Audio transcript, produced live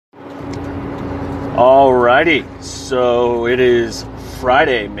Alrighty, so it is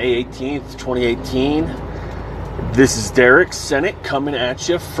Friday, May 18th, 2018. This is Derek Sennett coming at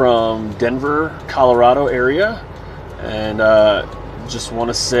you from Denver, Colorado area. And just want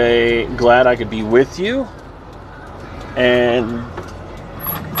to say, glad I could be with you. And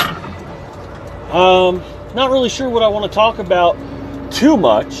not really sure what I want to talk about too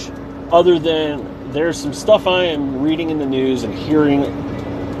much, other than there's some stuff I am reading in the news and hearing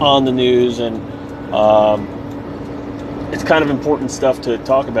on the news, and it's kind of important stuff to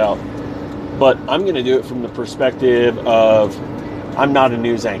talk about. But I'm going to do it from the perspective of I'm not a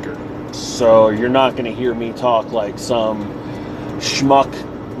news anchor. So you're not going to hear me talk like some schmuck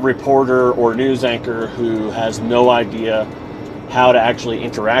reporter or news anchor who has no idea how to actually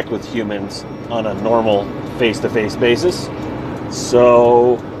interact with humans on a normal face-to-face basis.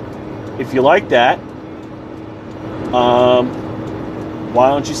 So if you like that, why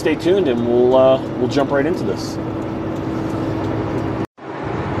don't you stay tuned and we'll jump right into this.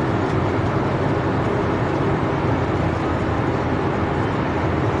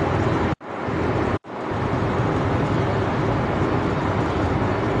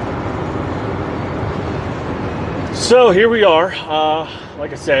 So here we are.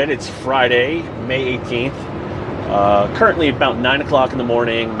 Like I said, it's Friday, May 18th. Currently about 9 o'clock in the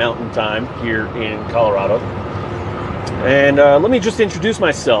morning, Mountain Time here in Colorado. And let me just introduce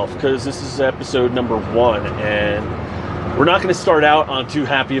myself, because this is episode number 1, and we're not going to start out on too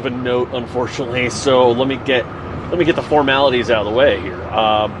happy of a note, unfortunately. So let me get the formalities out of the way here.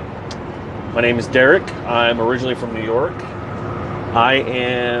 My name is Derek. I'm originally from New York. I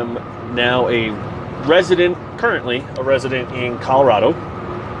am now currently a resident in Colorado,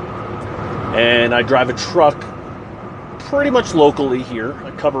 and I drive a truck pretty much locally here. I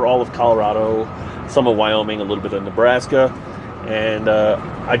cover all of Colorado, some of Wyoming, a little bit of Nebraska, and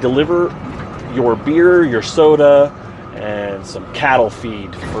I deliver your beer, your soda, and some cattle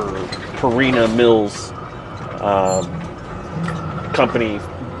feed for Purina Mills, company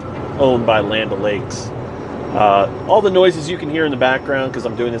owned by Land O'Lakes. All the noises you can hear in the background, because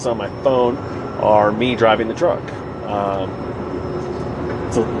I'm doing this on my phone, are me driving the truck.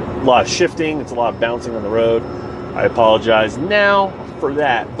 It's a lot of shifting, it's a lot of bouncing on the road. I apologize now for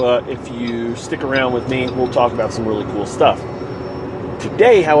that, but if you stick around with me, we'll talk about some really cool stuff.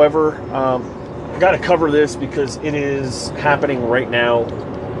 Today, however, I got to cover this because it is happening right now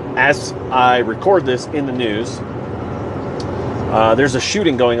as I record this in the news. There's a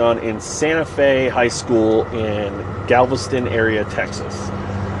shooting going on in Santa Fe High School in Galveston area, Texas.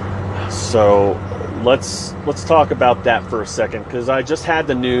 So let's talk about that for a second, because I just had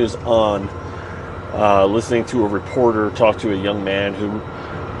the news on, listening to a reporter talk to a young man who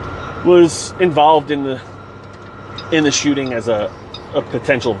was involved in the shooting as a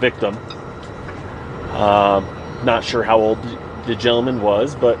potential victim. Not sure how old the gentleman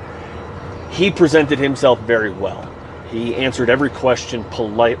was, but he presented himself very well. He answered every question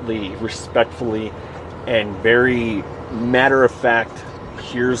politely, respectfully, and very matter of fact.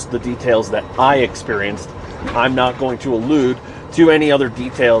 Here's the details that I experienced. I'm not going to allude to any other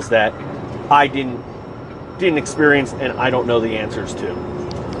details that I didn't experience and I don't know the answers to.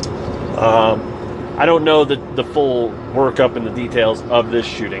 I don't know the full workup and the details of this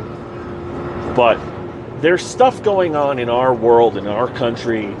shooting, but there's stuff going on in our world, in our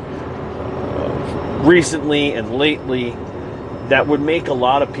country, recently and lately, that would make a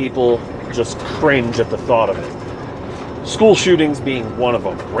lot of people just cringe at the thought of it. School shootings being one of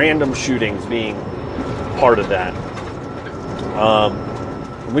them, random shootings being part of that.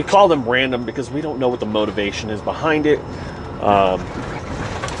 We call them random because we don't know what the motivation is behind it.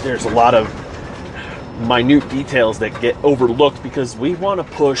 There's a lot of minute details that get overlooked because we want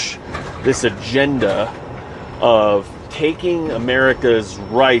to push this agenda of taking America's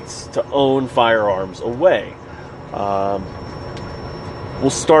rights to own firearms away. We'll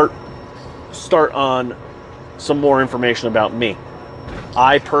start on some more information about me.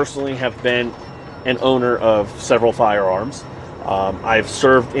 I personally have been an owner of several firearms. I've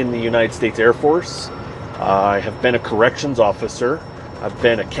served in the United States Air Force. I have been a corrections officer. I've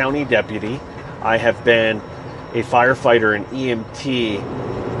been a county deputy. I have been a firefighter and EMT.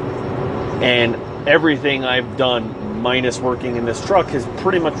 And everything I've done, minus working in this truck, has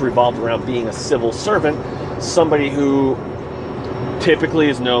pretty much revolved around being a civil servant, somebody who typically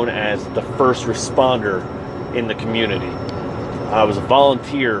is known as the first responder in the community. I was a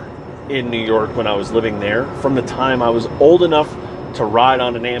volunteer in New York when I was living there, from the time I was old enough to ride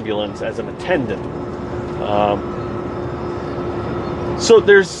on an ambulance as an attendant. So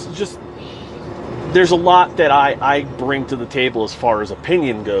there's just there's a lot that I bring to the table as far as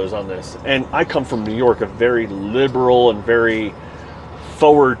opinion goes on this. And I come from New York, a very liberal and very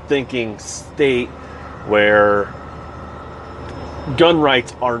forward-thinking state where gun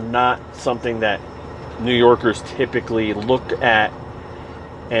rights are not something that New Yorkers typically look at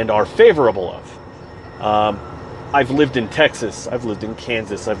and are favorable of. I've lived in Texas, I've lived in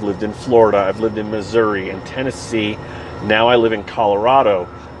Kansas, I've lived in Florida, I've lived in Missouri and Tennessee. Now I live in Colorado.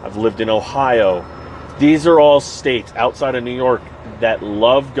 I've lived in Ohio. These are all states outside of New York that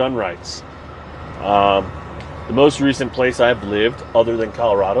love gun rights. The most recent place I've lived, other than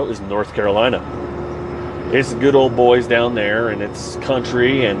Colorado, is North Carolina. It's good old boys down there, and it's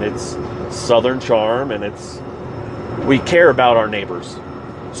country, and it's Southern charm, and we care about our neighbors.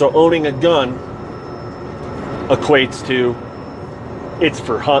 So owning a gun equates to, it's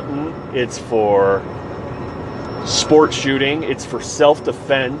for hunting, it's for sport shooting, it's for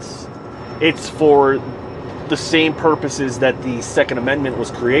self-defense, it's for the same purposes that the Second Amendment was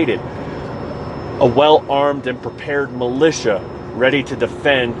created. A well-armed and prepared militia ready to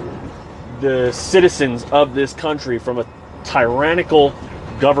defend the citizens of this country from a tyrannical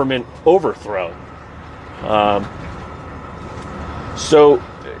government overthrow. So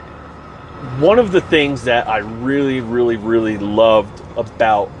one of the things that I really, really, really loved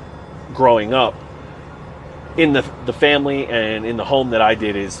about growing up in the family and in the home that I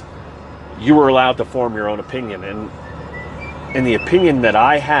did is you were allowed to form your own opinion. And the opinion that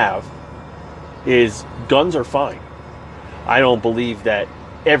I have is guns are fine. I don't believe that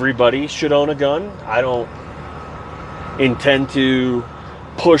everybody should own a gun. I don't intend to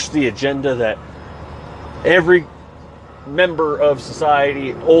push the agenda that every member of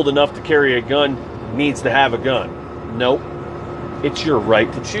society old enough to carry a gun needs to have a gun. Nope. It's your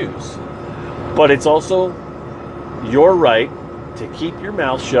right to choose. But it's also your right to keep your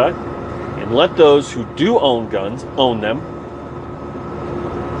mouth shut and let those who do own guns own them.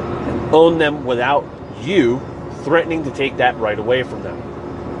 And own them without you threatening to take that right away from them.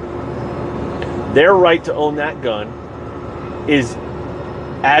 Their right to own that gun is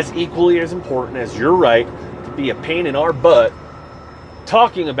as equally as important as your right to be a pain in our butt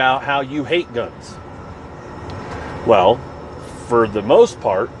talking about how you hate guns. Well, for the most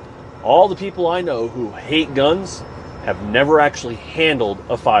part, all the people I know who hate guns have never actually handled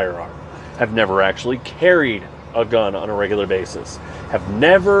a firearm, have never actually carried a gun on a regular basis, have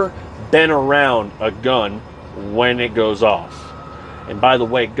never been around a gun when it goes off. And by the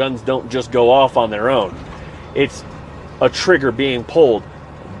way, guns don't just go off on their own. It's a trigger being pulled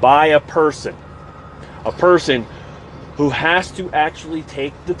by a person who has to actually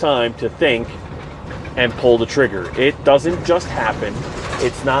take the time to think and pull the trigger. It doesn't just happen.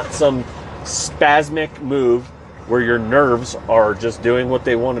 It's not some spasmic move where your nerves are just doing what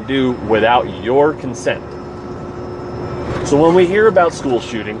they want to do without your consent. So when we hear about school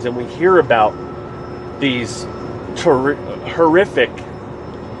shootings and we hear about these horrific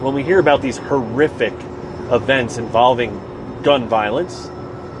events involving gun violence,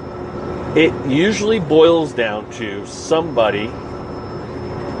 it usually boils down to somebody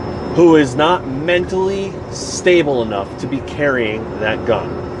who is not mentally stable enough to be carrying that gun.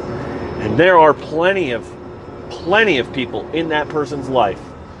 And there are plenty of people in that person's life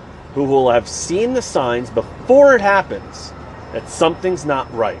who will have seen the signs before it happens that something's not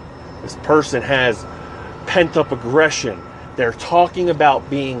right. This person has pent-up aggression. They're talking about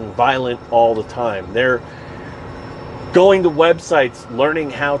being violent all the time. They're going to websites, learning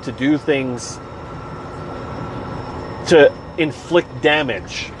how to do things to inflict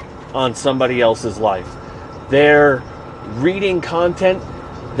damage on somebody else's life. They're reading content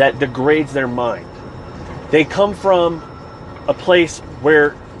that degrades their mind. They come from a place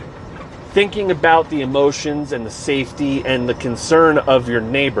where thinking about the emotions and the safety and the concern of your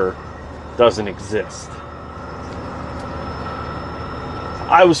neighbor doesn't exist.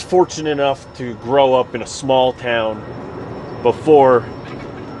 I was fortunate enough to grow up in a small town before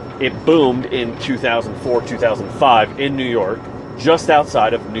it boomed in 2004, 2005 in New York, just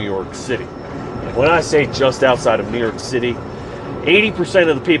outside of New York City. And when I say just outside of New York City, 80%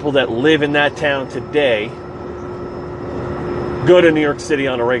 of the people that live in that town today go to New York City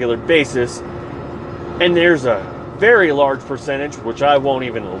on a regular basis, and there's a very large percentage, which I won't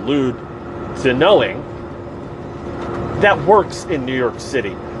even allude to knowing, that works in New York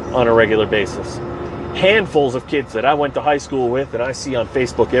City on a regular basis. Handfuls of kids that I went to high school with and I see on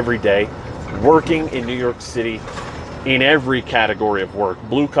Facebook every day working in New York City in every category of work,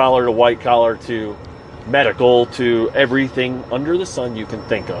 blue collar to white collar to medical to everything under the sun you can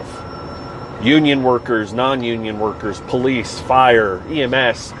think of. Union workers, non-union workers, police, fire,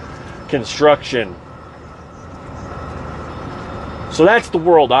 EMS, construction, So that's the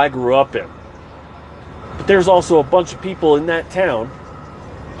world I grew up in. But there's also a bunch of people in that town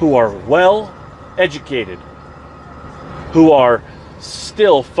who are well educated, who are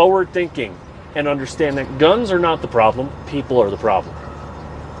still forward thinking and understand that guns are not the problem, people are the problem.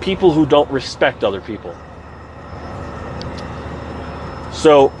 People who don't respect other people.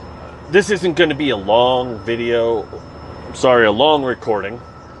 So this isn't going to be a long video, a long recording.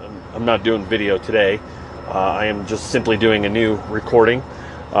 I'm not doing video today. I am just simply doing a new recording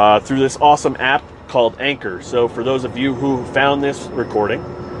through this awesome app called Anchor. So for those of you who found this recording,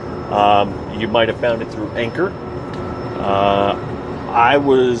 you might have found it through Anchor. I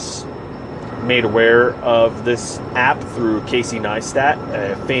was made aware of this app through Casey Neistat,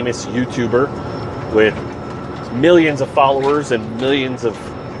 a famous YouTuber with millions of followers and millions of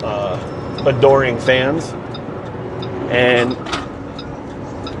adoring fans. And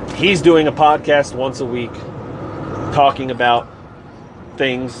he's doing a podcast once a week talking about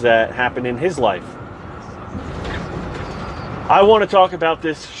things that happen in his life. I want to talk about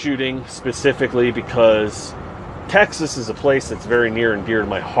this shooting specifically because Texas is a place that's very near and dear to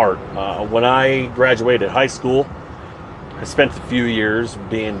my heart. When I graduated high school, I spent a few years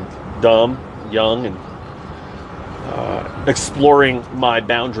being dumb, young, and exploring my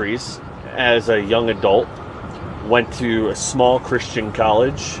boundaries as a young adult. Went to a small Christian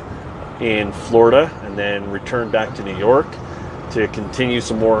college in Florida and then returned back to New York to continue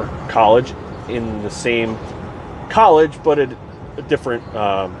some more college in the same college but at a different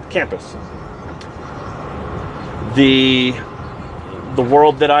campus. The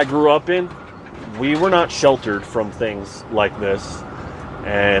world that I grew up in, we were not sheltered from things like this.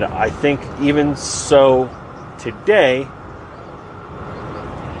 And I think even so today,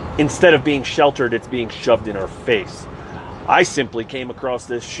 instead of being sheltered, it's being shoved in our face. I simply came across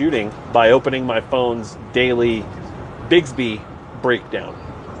this shooting by opening my phone's daily Bixby breakdown.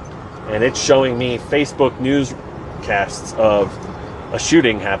 And it's showing me Facebook newscasts of a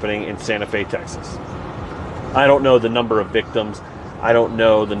shooting happening in Santa Fe, Texas. I don't know the number of victims. I don't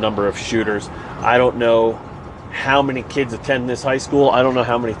know the number of shooters. I don't know how many kids attend this high school. I don't know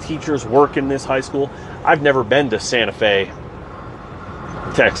how many teachers work in this high school. I've never been to Santa Fe,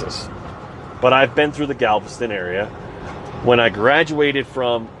 Texas, but I've been through the Galveston area. When I graduated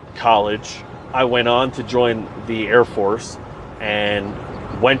from college, I went on to join the Air Force and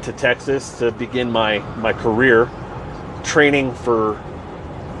went to Texas to begin my career training for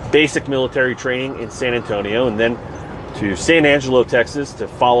basic military training in San Antonio, and then to San Angelo, Texas to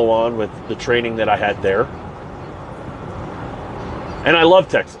follow on with the training that I had there. And I love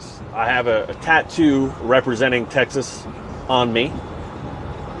Texas. I have a tattoo representing Texas on me,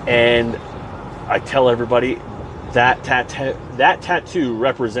 and I tell everybody that tattoo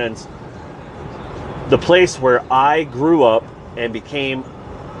represents the place where I grew up and became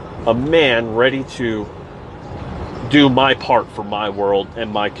a man ready to do my part for my world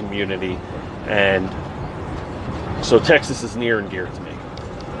and my community. And so Texas is near and dear to me.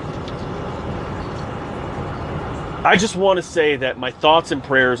 I just want to say that my thoughts and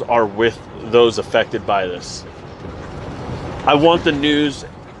prayers are with those affected by this. I want the news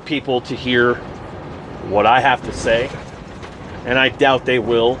people to hear what I have to say, and I doubt they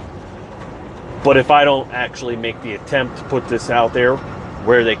will. But if I don't actually make the attempt to put this out there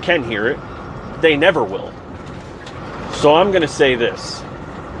where they can hear it, they never will. So I'm going to say this.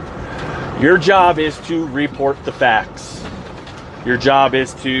 Your job is to report the facts. Your job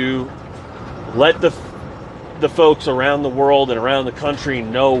is to let the folks around the world and around the country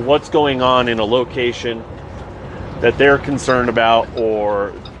know what's going on in a location that they're concerned about,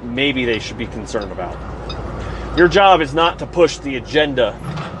 or maybe they should be concerned about. Your job is not to push the agenda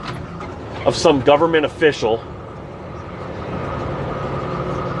of some government official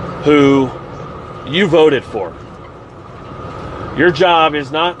who you voted for. Your job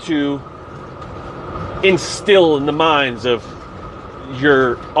is not to instill in the minds of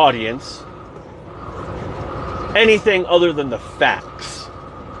your audience anything other than the facts.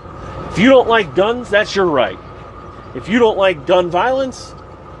 If you don't like guns, that's your right. If you don't like gun violence,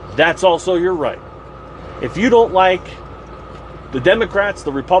 that's also your right. If you don't like the Democrats,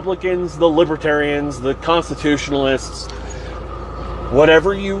 the Republicans, the Libertarians, the Constitutionalists,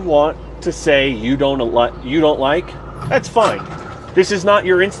 whatever you want to say you don't like, that's fine. This is not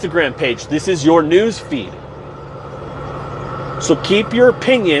your Instagram page. This is your news feed. So keep your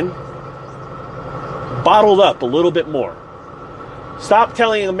opinion bottled up a little bit more. Stop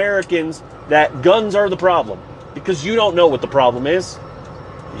telling Americans that guns are the problem, because you don't know what the problem is.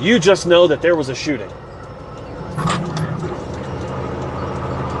 You just know that there was a shooting.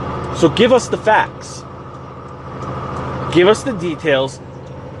 So give us the facts. Give us the details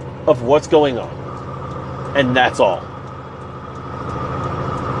of what's going on. And that's all.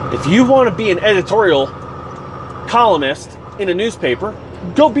 If you want to be an editorial columnist in a newspaper,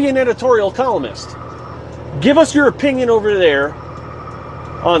 go be an editorial columnist. Give us your opinion over there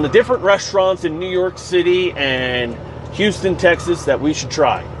on the different restaurants in New York City and Houston, Texas that we should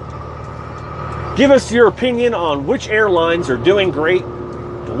try. Give us your opinion on which airlines are doing great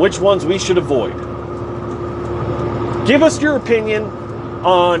and which ones we should avoid. Give us your opinion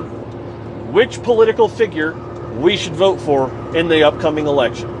on which political figure we should vote for in the upcoming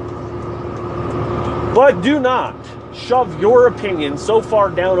election. But do not shove your opinion so far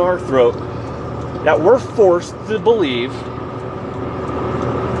down our throat that we're forced to believe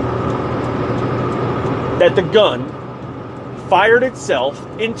that the gun fired itself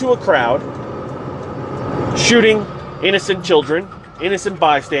into a crowd, shooting innocent children, innocent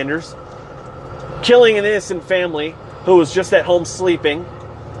bystanders, killing an innocent family who was just at home sleeping,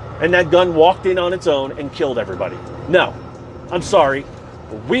 and that gun walked in on its own and killed everybody. No, I'm sorry.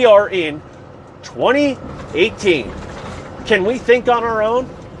 We are in 2018. Can we think on our own?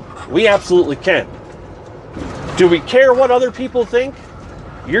 We absolutely can. Do we care what other people think?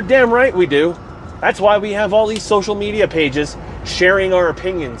 You're damn right we do. That's why we have all these social media pages sharing our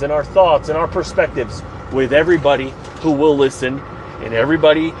opinions and our thoughts and our perspectives with everybody who will listen and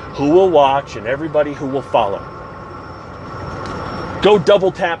everybody who will watch and everybody who will follow. Go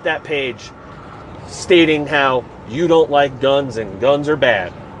double tap that page stating how you don't like guns and guns are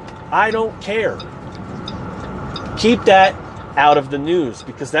bad. I don't care. Keep that out of the news,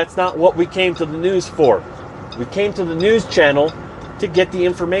 because that's not what we came to the news for. We came to the news channel to get the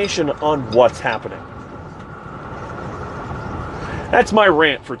information on what's happening. That's my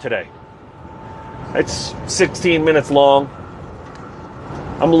rant for today. It's 16 minutes long.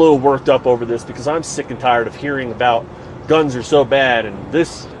 I'm a little worked up over this because I'm sick and tired of hearing about guns are so bad and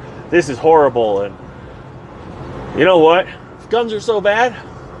this is horrible. And you know what? If guns are so bad,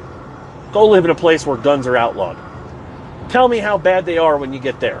 go live in a place where guns are outlawed. Tell me how bad they are when you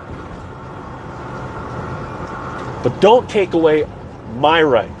get there. But don't take away my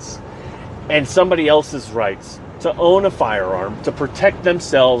rights and somebody else's rights to own a firearm, to protect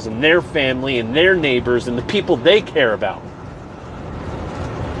themselves and their family and their neighbors and the people they care about.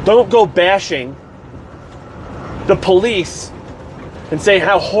 Don't go bashing the police and say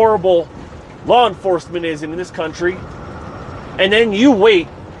how horrible law enforcement is in this country, and then you wait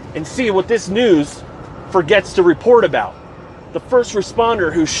and see what this news forgets to report about. The first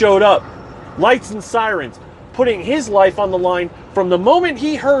responder who showed up, lights and sirens, putting his life on the line from the moment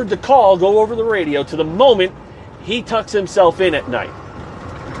he heard the call go over the radio to the moment he tucks himself in at night.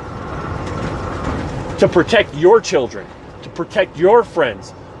 To protect your children, to protect your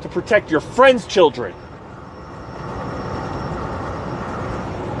friends, to protect your friends' children.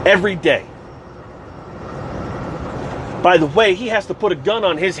 Every day. By the way, he has to put a gun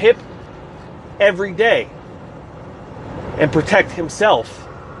on his hip every day and protect himself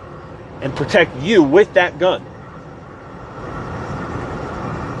and protect you with that gun.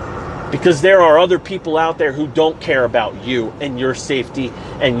 Because there are other people out there who don't care about you and your safety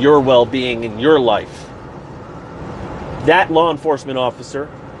and your well-being and your life. That law enforcement officer,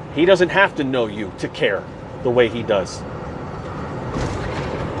 he doesn't have to know you to care the way he does.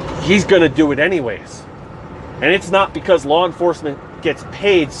 He's going to do it anyways. And it's not because law enforcement gets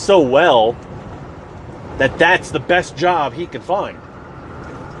paid so well that that's the best job he can find.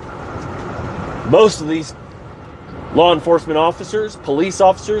 Most of these law enforcement officers, police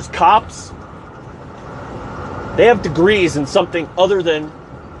officers, cops, they have degrees in something other than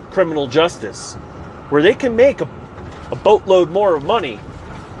criminal justice, where they can make a boatload more of money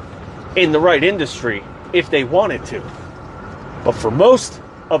in the right industry if they wanted to. But for most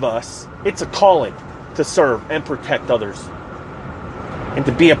of us, it's a calling to serve and protect others and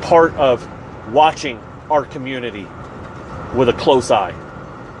to be a part of watching our community with a close eye.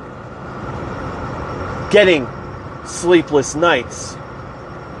 Getting sleepless nights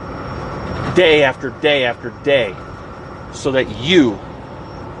day after day after day so that you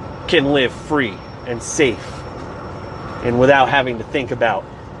can live free and safe and without having to think about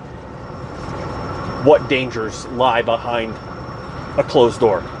what dangers lie behind a closed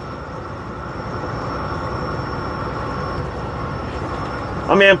door.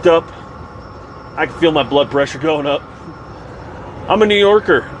 I'm amped up. I can feel my blood pressure going up. I'm a New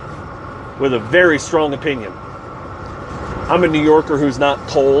Yorker with a very strong opinion. I'm a New Yorker who's not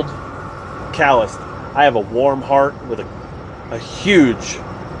cold, calloused. I have a warm heart with a huge,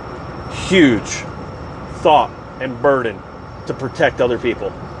 huge thought and burden to protect other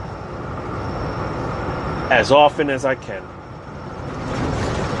people. as often as I can.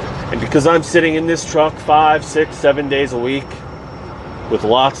 And because I'm sitting in this truck 5, 6, 7 days a week with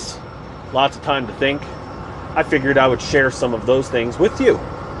lots of time to think, I figured I would share some of those things with you.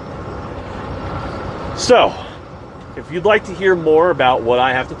 So, if you'd like to hear more about what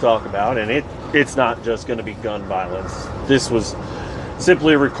I have to talk about, and it's not just going to be gun violence. This was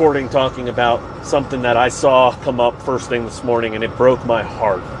simply a recording talking about something that I saw come up first thing this morning, and it broke my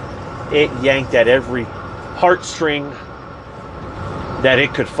heart. It yanked at every heartstring that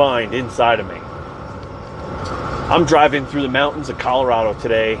it could find inside of me. I'm driving through the mountains of Colorado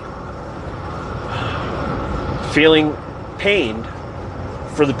today, feeling pained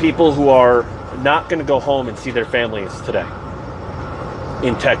for the people who are not going to go home and see their families today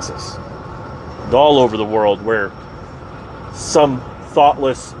in Texas and all over the world, where some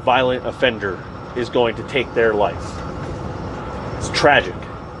thoughtless, violent offender is going to take their life. It's tragic.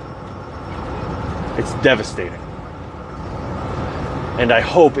 It's devastating. And I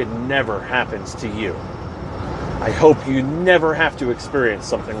hope it never happens to you. I hope you never have to experience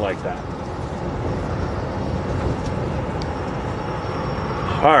something like that.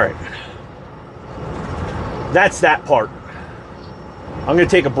 All right. That's that part. I'm going to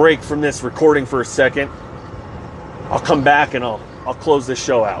take a break from this recording for a second. I'll come back and I'll close this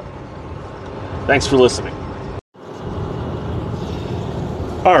show out. Thanks for listening.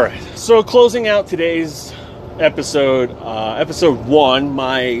 All right. So closing out today's episode, episode 1,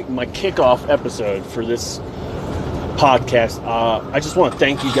 my kickoff episode for this podcast. I just want to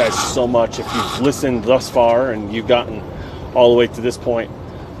thank you guys so much if you've listened thus far and you've gotten all the way to this point.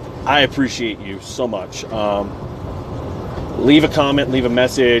 I appreciate you so much. Leave a comment, leave a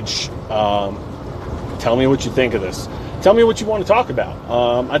message. Tell me what you think of this. Tell me what you want to talk about.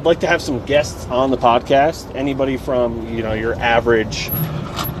 I'd like to have some guests on the podcast. Anybody from, your average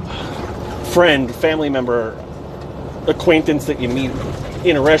friend, family member, acquaintance that you meet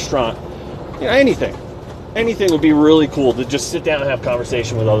in a restaurant. Anything. Anything would be really cool to just sit down and have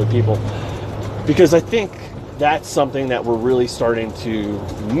conversation with other people. Because I think that's something that we're really starting to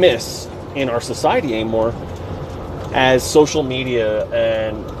miss in our society anymore, as social media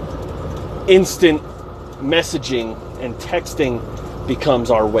and instant messaging and texting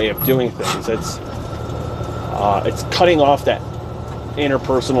becomes our way of doing things. It's cutting off that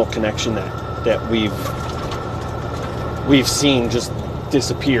interpersonal connection that we've seen just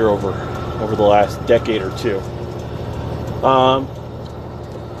disappear over the last decade or two.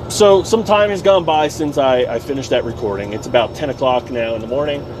 So some time has gone by since I finished that recording. It's about 10 o'clock now in the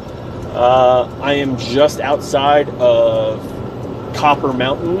morning. I am just outside of Copper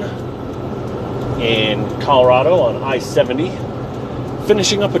Mountain in Colorado on I-70,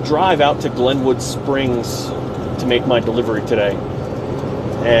 finishing up a drive out to Glenwood Springs to make my delivery today.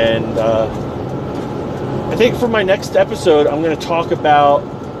 And I think for my next episode, I'm going to talk about,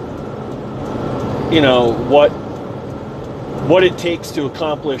 what it takes to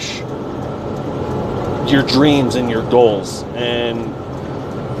accomplish your dreams and your goals. And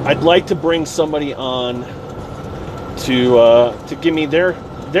I'd like to bring somebody on to give me their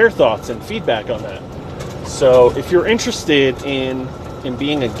thoughts and feedback on that. So if you're interested in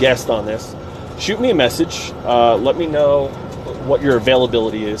being a guest on this, shoot me a message. Let me know what your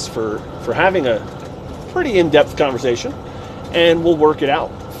availability is for having a pretty in-depth conversation, and we'll work it out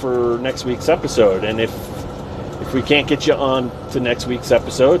for next week's episode. And if we can't get you on to next week's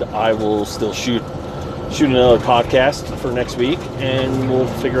episode, I will still shoot another podcast for next week, and we'll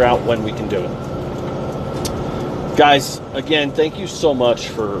figure out when we can do it. Guys, again, thank you so much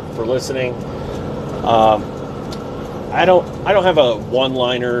for listening. I don't have a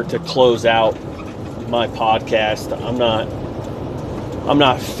one-liner to close out my podcast. I'm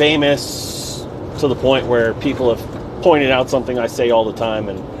not famous to the point where people have pointed out something I say all the time,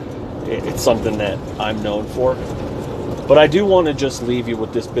 and it's something that I'm known for. But I do want to just leave you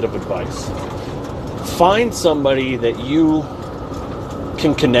with this bit of advice. Find somebody that you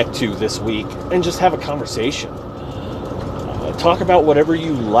can connect to this week and just have a conversation. Talk about whatever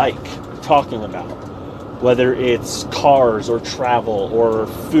you like talking about, whether it's cars or travel or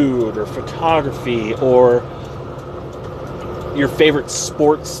food or photography or your favorite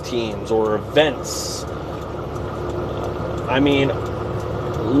sports teams or events. I mean,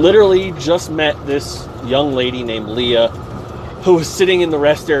 literally just met this young lady named Leah who was sitting in the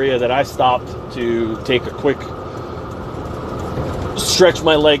rest area that I stopped to take a quick stretch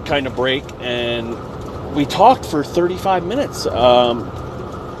my leg kind of break, and we talked for 35 minutes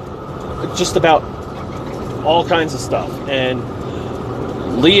just about all kinds of stuff. And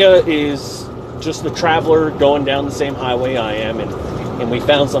Leah is just a traveler going down the same highway I am, and we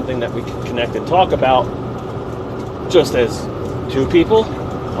found something that we could connect and talk about just as two people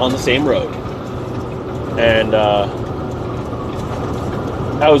on the same road. And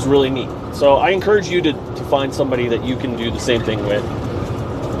that was really neat. So I encourage you to find somebody that you can do the same thing with.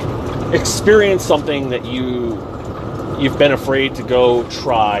 Experience something that you've been afraid to go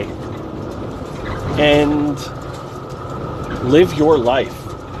try, and live your life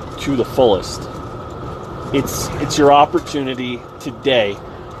to the fullest. It's your opportunity today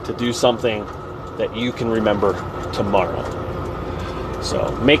to do something that you can remember tomorrow.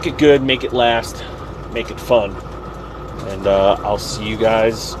 So make it good, make it last, make it fun. And I'll see you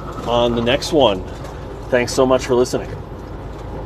guys on the next one. Thanks so much for listening.